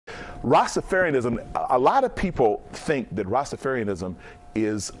Rastafarianism, a lot of people think that Rastafarianism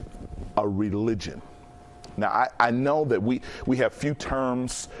is a religion. Now, I know that we have few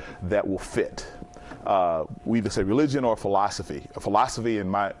terms that will fit. We either say religion or philosophy. A philosophy, in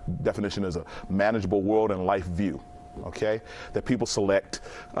my definition, is a manageable world and life view, okay, that people select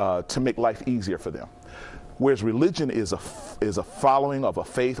to make life easier for them. Whereas religion is a following of a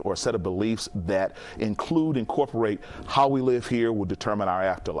faith or a set of beliefs that incorporate how we live here will determine our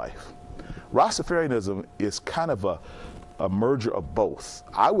afterlife. Rastafarianism is kind of a merger of both.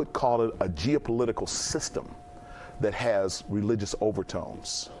 I would call it a geopolitical system that has religious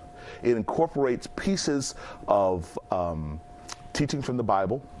overtones. It incorporates pieces of teaching from the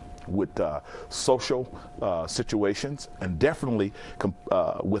Bible with social situations, and definitely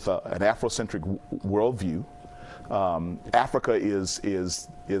with an Afrocentric worldview. Africa is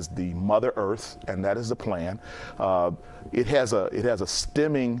the Mother Earth, and that is the plan. It has a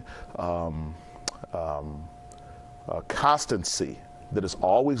stemming constancy that is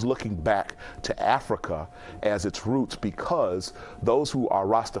always looking back to Africa as its roots, because those who are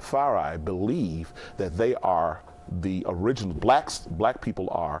Rastafari believe that they are the original, black people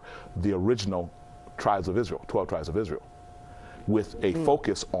are the original tribes of Israel, 12 tribes of Israel, with a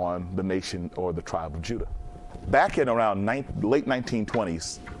focus on the nation or the tribe of Judah. Back in around late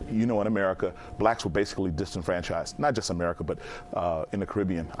 1920s, in America, blacks were basically disenfranchised. Not just America, but in the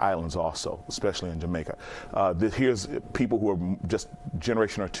Caribbean islands also, especially in Jamaica. Here's people who are just a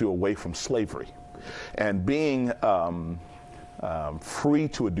generation or two away from slavery. And being free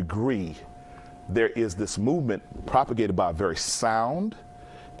to a degree, there is this movement propagated by a very sound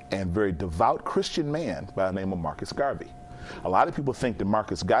and very devout Christian man by the name of Marcus Garvey. A lot of people think that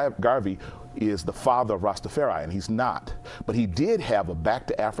Marcus Garvey is the father of Rastafari, and he's not. But he did have a back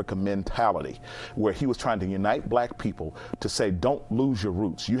to Africa mentality where he was trying to unite black people to say, don't lose your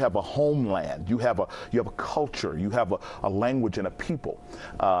roots. You have a homeland, you have a culture, you have a language and a people.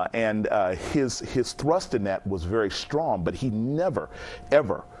 And his thrust in that was very strong, but he never,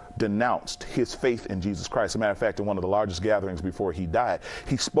 ever denounced his faith in Jesus Christ. As a matter of fact, in one of the largest gatherings before he died,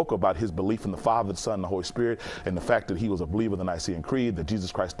 he spoke about his belief in the Father, the Son, and the Holy Spirit, and the fact that he was a believer of the Nicene Creed, that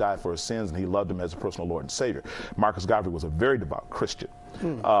Jesus Christ died for his sins, and he loved him as a personal Lord and Savior. Marcus Garvey was a very devout Christian.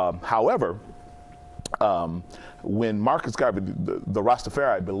 However, when Marcus Garvey, the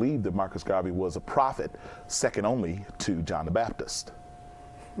Rastafari believed that Marcus Garvey was a prophet, second only to John the Baptist.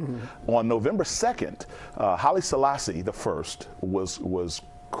 On November 2nd, Haile Selassie I was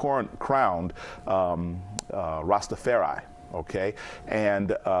crowned Rastafari, okay? And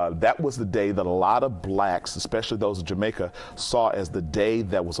that was the day that a lot of blacks, especially those in Jamaica, saw as the day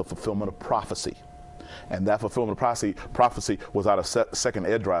that was a fulfillment of prophecy. And that fulfillment of prophecy was out of Second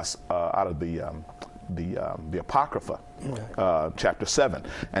Esdras, out of the Apocrypha, chapter 7.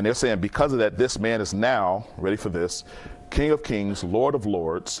 And they're saying because of that, this man is now, ready for this, King of Kings, Lord of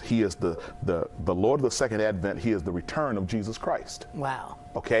Lords. He is the Lord of the Second Advent. He is the return of Jesus Christ. Wow.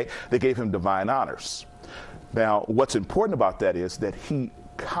 Okay? They gave him divine honors. Now, what's important about that is that he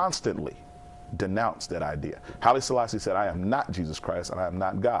constantly denounced that idea. Haile Selassie said, I am not Jesus Christ and I am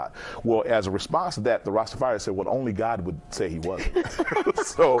not God. Well, as a response to that, the Rastafari said, well, only God would say he wasn't.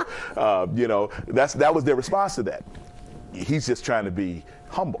 So, that was their response to that. He's just trying to be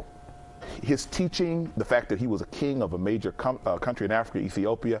humble. His teaching, the fact that he was a king of a major country in Africa,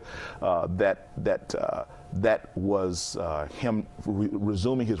 Ethiopia, that was him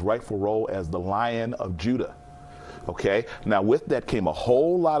resuming his rightful role as the Lion of Judah. Okay, now with that came a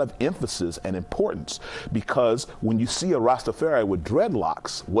whole lot of emphasis and importance, because when you see a Rastafari with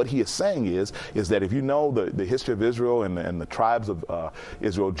dreadlocks, what he is saying is that if you know the history of Israel and the tribes of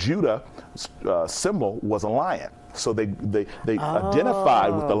Israel, Judah symbol was a lion. So they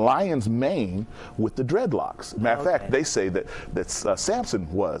identified with the lion's mane with the dreadlocks. Matter of fact, they say that Samson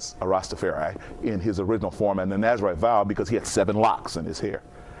was a Rastafari in his original form and the Nazarite vow because he had 7 locks in his hair.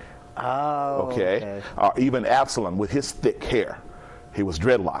 Okay. Even Absalom with his thick hair, he was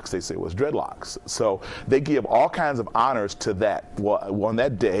dreadlocks. They say it was dreadlocks. So they give all kinds of honors to that. Well, on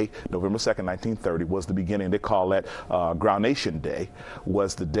that day, November 2nd, 1930, was the beginning. They call that Groundation Day.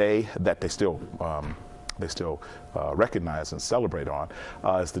 Was the day that they still recognize and celebrate on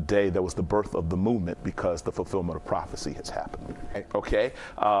as the day that was the birth of the movement, because the fulfillment of prophecy has happened. Okay,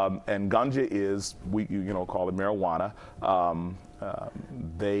 and ganja is, we call it marijuana.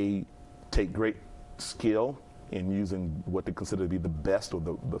 They take great skill in using what they consider to be the best or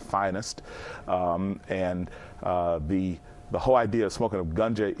the finest, and the whole idea of smoking of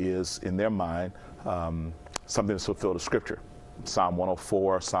ganja is, in their mind, something that's fulfilled of Scripture. Psalm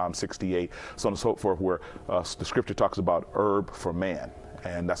 104, Psalm 68, so on and so forth, where the Scripture talks about herb for man.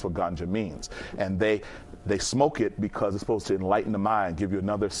 and that's what ganja means. And they smoke it because it's supposed to enlighten the mind, give you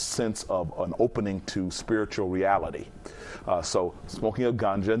another sense of an opening to spiritual reality. So smoking of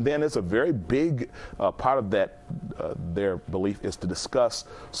ganja, and then it's a very big part of that, their belief is to discuss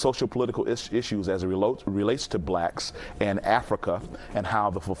social political issues as it relates to blacks and Africa, and how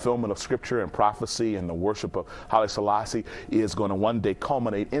the fulfillment of scripture and prophecy and the worship of Haile Selassie is going to one day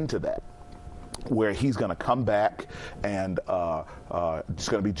culminate into that, where he's going to come back and it's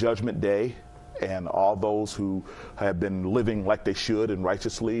going to be Judgment Day, and all those who have been living like they should and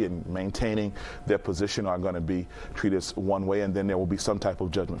righteously and maintaining their position are going to be treated one way, and then there will be some type of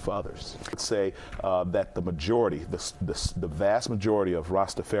judgment for others. I'd say that the majority, the vast majority of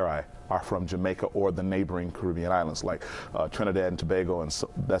Rastafari are from Jamaica or the neighboring Caribbean islands like Trinidad and Tobago and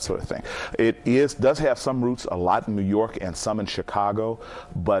that sort of thing. It does have some roots, a lot in New York and some in Chicago,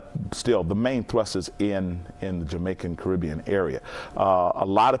 but still the main thrust is in the Jamaican Caribbean area. A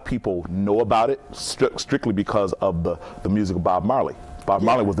lot of people know about it strictly because of the music of Bob Marley. Bob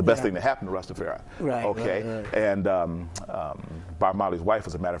Marley was the best thing that happened to Rastafari. Right. Okay. Right. And Bob Marley's wife,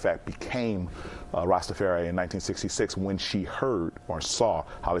 as a matter of fact, became Rastafari in 1966 when she heard or saw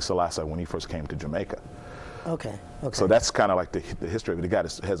Haile Selassie when he first came to Jamaica. Okay. So that's kind of like the history of it. The guy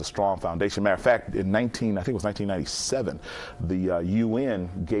has a strong foundation. Matter of fact, I think it was 1997, the UN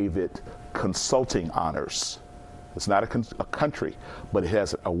gave it consulting honors. It's not a country, but it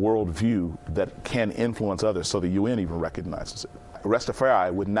has a worldview that can influence others, so the UN even recognizes it.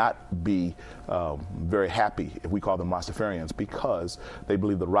 Rastafari would not be very happy if we call them Rastafarians, because they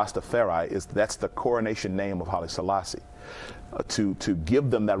believe that Rastafari that's the coronation name of Haile Selassie. To give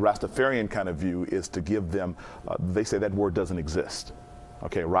them that Rastafarian kind of view is to give them, they say that word doesn't exist.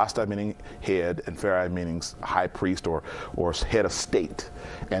 Okay, Rasta meaning head, and Farai meaning high priest or head of state.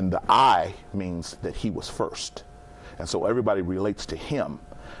 And the I means that he was first. And so everybody relates to him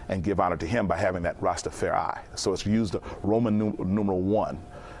and give honor to him by having that Rastafari. So it's used Roman numeral 1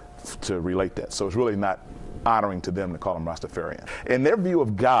 to relate that. So it's really not honoring to them to call them Rastafarian. In their view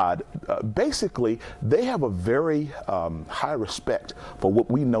of God, basically, they have a very high respect for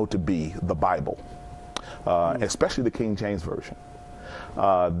what we know to be the Bible, especially the King James Version.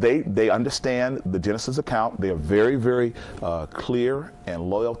 They understand the Genesis account. They are very, very clear and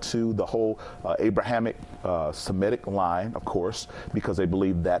loyal to the whole Abrahamic Semitic line, of course, because they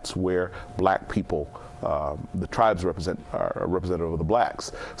believe that's where black people, the tribes are representative of the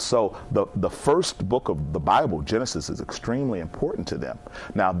blacks. So the first book of the Bible, Genesis, is extremely important to them.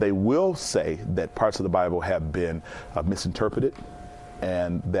 Now, they will say that parts of the Bible have been misinterpreted,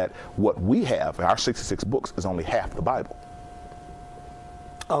 and that what we have, our 66 books, is only half the Bible.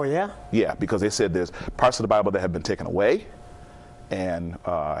 Oh, yeah? Yeah, because they said there's parts of the Bible that have been taken away and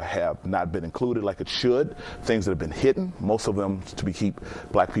have not been included like it should, things that have been hidden, most of them to keep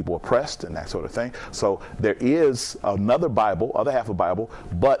black people oppressed and that sort of thing. So there is another Bible, other half of the Bible,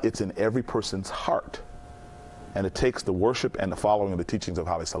 but it's in every person's heart. And it takes the worship and the following of the teachings of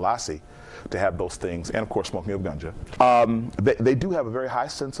Haile Selassie to have those things, and of course smoking of ganja. They do have a very high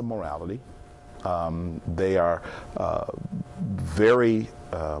sense of morality. They are very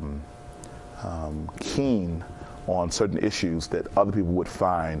keen on certain issues that other people would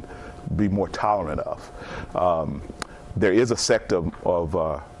be more tolerant of. There is a sect of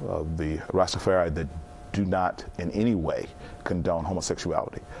the Rastafari that do not in any way condone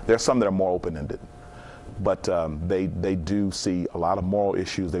homosexuality. There are some that are more open-ended, but they do see a lot of moral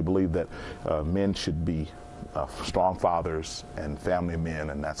issues. They believe that men should be strong fathers and family men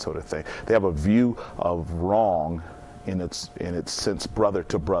and that sort of thing. They have a view of wrong in its sense, brother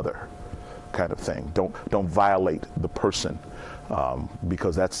to brother kind of thing. Don't violate the person,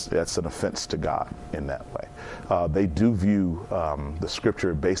 because that's an offense to God in that way. They do view the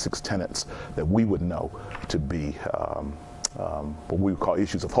scripture basics tenets that we would know to be what we would call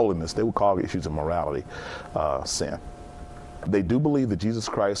issues of holiness. They would call issues of morality sin. They do believe that Jesus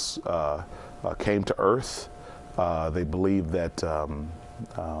Christ came to earth. They believe that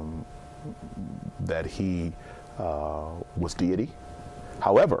that he was deity.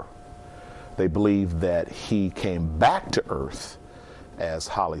 However, they believe that he came back to earth as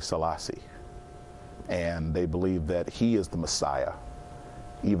Haile Selassie, and they believe that he is the Messiah,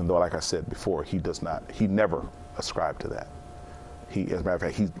 even though, like I said before, he never ascribed to that. As a matter of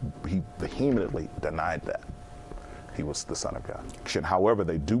fact, he vehemently denied that he was the Son of God. However,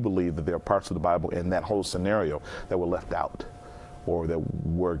 they do believe that there are parts of the Bible in that whole scenario that were left out, or that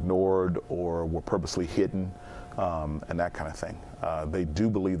were ignored, or were purposely hidden, and that kind of thing. They do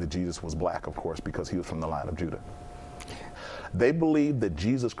believe that Jesus was black, of course, because he was from the line of Judah. They believe that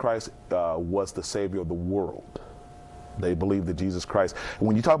Jesus Christ was the Savior of the world, They believe that Jesus Christ.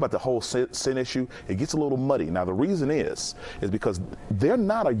 When you talk about the whole sin issue, it gets a little muddy. Now the reason is because they're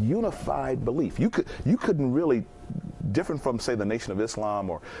not a unified belief. You couldn't really, different from say the Nation of Islam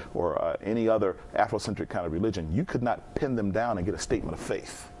or any other Afrocentric kind of religion, you could not pin them down and get a statement of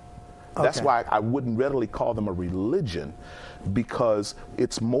faith. Okay. That's why I wouldn't readily call them a religion, because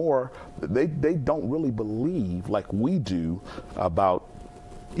it's more, they don't really believe like we do about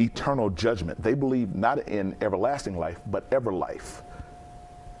eternal judgment. They believe not in everlasting life, but ever life.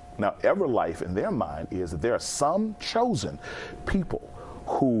 Now, ever life in their mind is that there are some chosen people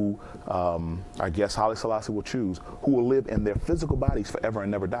who, I guess Haile Selassie will choose, who will live in their physical bodies forever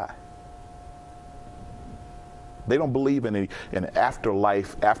and never die. They don't believe in an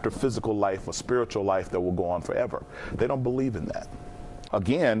afterlife, after physical life, or spiritual life that will go on forever. They don't believe in that.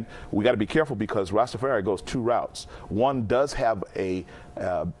 Again, we got to be careful because Rastafari goes two routes. One does have a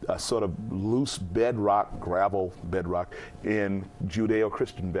sort of loose bedrock, gravel bedrock in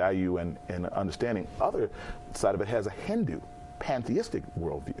Judeo-Christian value and understanding. Other side of it has a Hindu pantheistic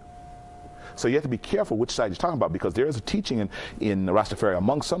worldview. So you have to be careful which side you're talking about, because there is a teaching in Rastafari,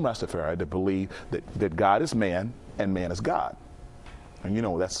 among some Rastafari, that believe that God is man and man is God. And you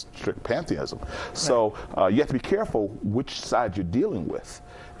know, that's strict pantheism. So you have to be careful which side you're dealing with.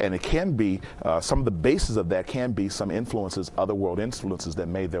 And it can be, some of the basis of that can be some influences, other world influences that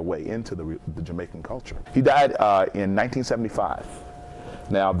made their way into the Jamaican culture. He died in 1975.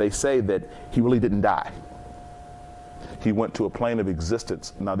 Now, they say that he really didn't die. He went to a plane of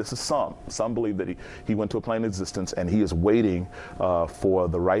existence. Now, this is some believe that he went to a plane of existence and he is waiting for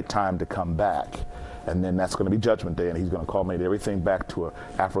the right time to come back. And then that's going to be Judgment Day, and he's going to culminate everything back to an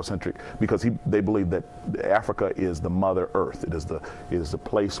Afrocentric, because they believe that Africa is the Mother Earth. It is the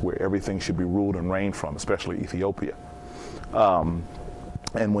place where everything should be ruled and reigned from, especially Ethiopia.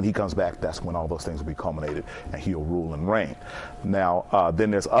 And when he comes back, that's when all those things will be culminated, and he'll rule and reign. Now, then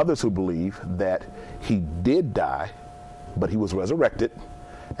there's others who believe that he did die, but he was resurrected,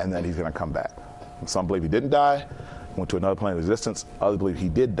 and then he's going to come back. Some believe he didn't die, went to another plane of existence. Others believe he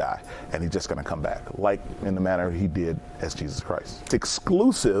did die, and he's just going to come back, like in the manner he did as Jesus Christ. It's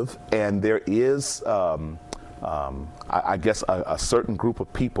exclusive, and there is, I guess, a certain group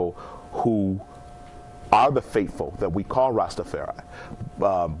of people who are the faithful that we call Rastafari,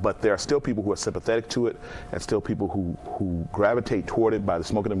 but there are still people who are sympathetic to it, and still people who gravitate toward it by the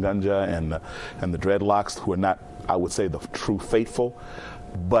smoking of ganja and the dreadlocks, who are not, I would say, the true faithful.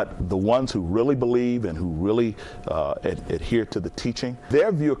 But the ones who really believe and who really adhere to the teaching, their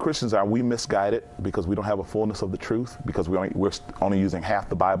view of Christians are we misguided because we don't have a fullness of the truth, because we're only using half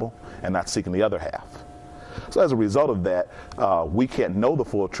the Bible and not seeking the other half. So as a result of that, we can't know the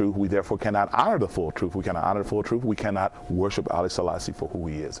full truth. We therefore cannot honor the full truth. We cannot honor the full truth. We cannot worship Haile Selassie for who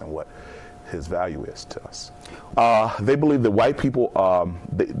he is and what his value is to us. They believe that white people,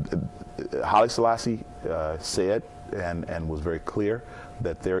 Haile Selassie said and was very clear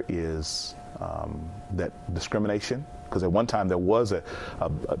that there is that discrimination, because at one time there was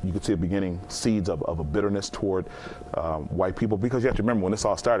you could see a beginning seeds of a bitterness toward white people, because you have to remember when this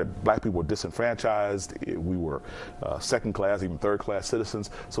all started, black people were disenfranchised. We were second class, even third class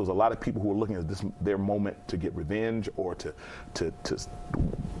citizens. So there's a lot of people who were looking at their moment to get revenge or to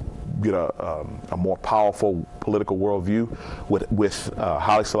get a more powerful political worldview, with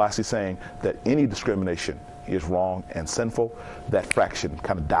Haile Selassie saying that any discrimination is wrong and sinful. That fraction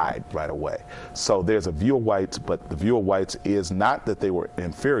kind of died right away. So there's a view of whites, but the view of whites is not that they were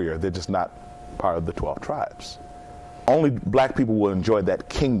inferior, they're just not part of the 12 tribes. Only black people will enjoy that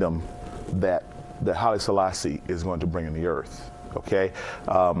kingdom that Haile Selassie is going to bring in the earth, okay?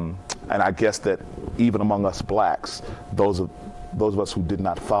 And I guess that even among us blacks, those of us who did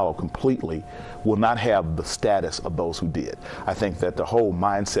not follow completely will not have the status of those who did. I think that the whole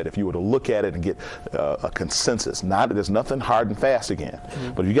mindset, if you were to look at it and get a consensus, there's nothing hard and fast again,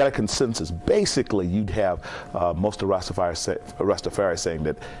 but if you got a consensus, basically you'd have most of Rastafari saying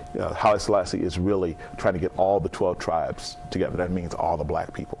that Haile Selassie is really trying to get all the 12 tribes together. That means all the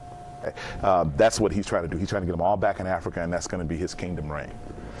black people. Okay? That's what he's trying to do. He's trying to get them all back in Africa, and that's going to be his kingdom reign.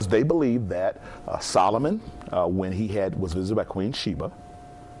 They believe that Solomon, when he was visited by Queen Sheba,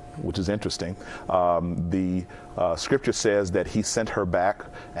 which is interesting, the scripture says that he sent her back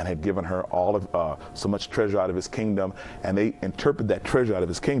and had given her all of so much treasure out of his kingdom, and they interpret that treasure out of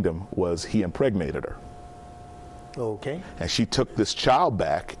his kingdom was he impregnated her. Okay. And she took this child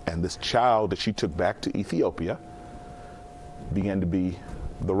back, and this child that she took back to Ethiopia began to be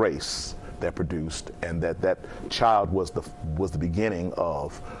the race that produced, and that child was the beginning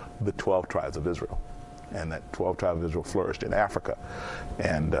of the 12 tribes of Israel. and that 12 tribes of Israel flourished in Africa,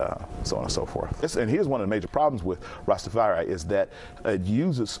 and so on and so forth. And here's one of the major problems with Rastafari is that it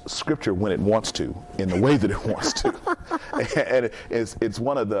uses scripture when it wants to, in the way that it wants to. And it's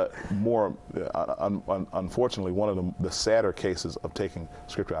one of the more, unfortunately, one of the sadder cases of taking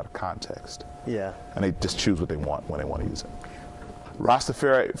scripture out of context. Yeah. And they just choose what they want when they want to use it.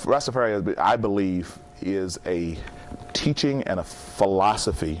 Rastafari, I believe, is a teaching and a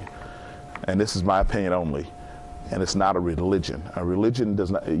philosophy, and this is my opinion only, and it's not a religion. A religion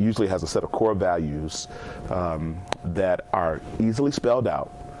it usually has a set of core values that are easily spelled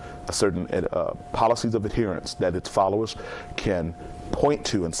out, a certain policies of adherence that its followers can point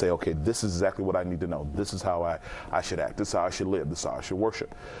to and say, okay, this is exactly what I need to know. This is how I should act. This is how I should live. This is how I should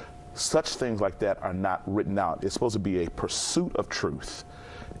worship. Such things like that are not written out. It's supposed to be a pursuit of truth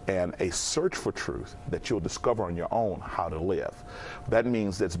and a search for truth that you'll discover on your own how to live. That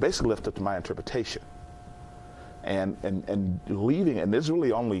means that it's basically left up to my interpretation. And leaving, and there's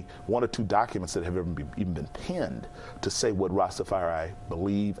really only one or two documents that have even been penned to say what Rastafari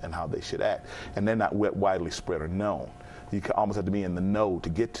believe and how they should act. And they're not widely spread or known. You almost have to be in the know to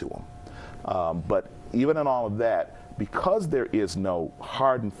get to them. But even in all of that, because there is no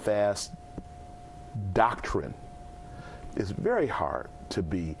hard and fast doctrine, it's very hard to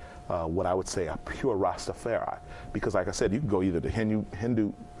be what I would say a pure Rastafari. Because like I said, you can go either the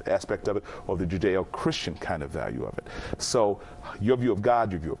Hindu aspect of it or the Judeo-Christian kind of value of it. So your view of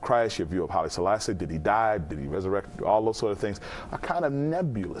God, your view of Christ, your view of Haile Selassie, did he die, did he resurrect, all those sort of things are kind of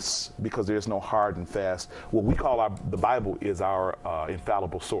nebulous because there's no hard and fast. What we call the Bible is our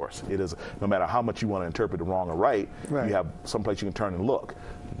infallible source. It is, no matter how much you want to interpret it wrong or right, you have someplace you can turn and look.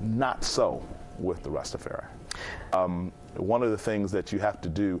 Not so with the Rastafari. One of the things that you have to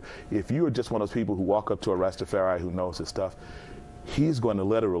do, if you are just one of those people who walk up to a Rastafari who knows his stuff, he's going to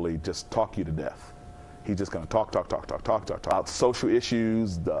literally just talk you to death. He's just going to talk about social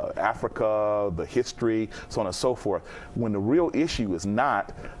issues, the Africa, the history, so on and so forth, when the real issue is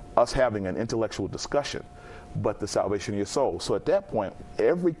not us having an intellectual discussion, but the salvation of your soul. So at that point,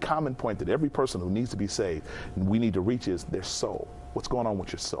 every common point that every person who needs to be saved, we need to reach is their soul. What's going on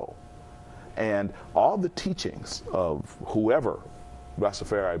with your soul? And all the teachings of whoever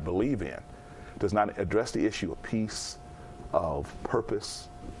Rastafari believe in does not address the issue of peace, of purpose,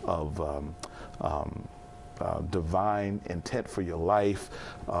 of divine intent for your life,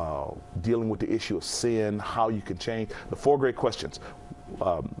 dealing with the issue of sin, how you can change. The four great questions.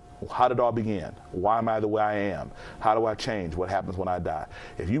 How did it all begin? Why am I the way I am? How do I change? What happens when I die?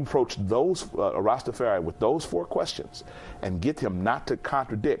 If you approach those Rastafari with those four questions and get him not to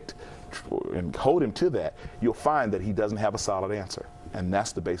contradict and hold him to that, you'll find that he doesn't have a solid answer. And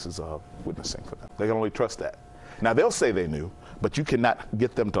that's the basis of witnessing for them. They can only trust that. Now, they'll say they knew, but you cannot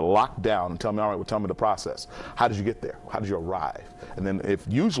get them to lock down and tell me, all right, well, tell me the process. How did you get there? How did you arrive? And then if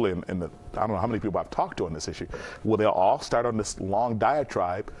usually in the, I don't know how many people I've talked to on this issue, well, they'll all start on this long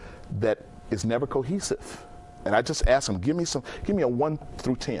diatribe that is never cohesive. And I just ask them, give me a 1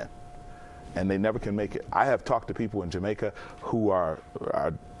 through 10. And they never can make it. I have talked to people in Jamaica who are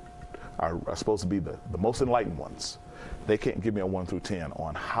supposed to be the most enlightened ones. They can't give me a 1 through 10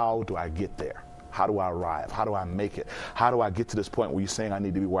 on how do I get there? How do I arrive? How do I make it? How do I get to this point where you're saying I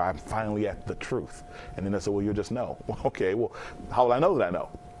need to be where I'm finally at the truth? And then they say, well, you just know. Okay, well, how will I know that I know?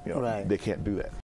 You know, they can't do that.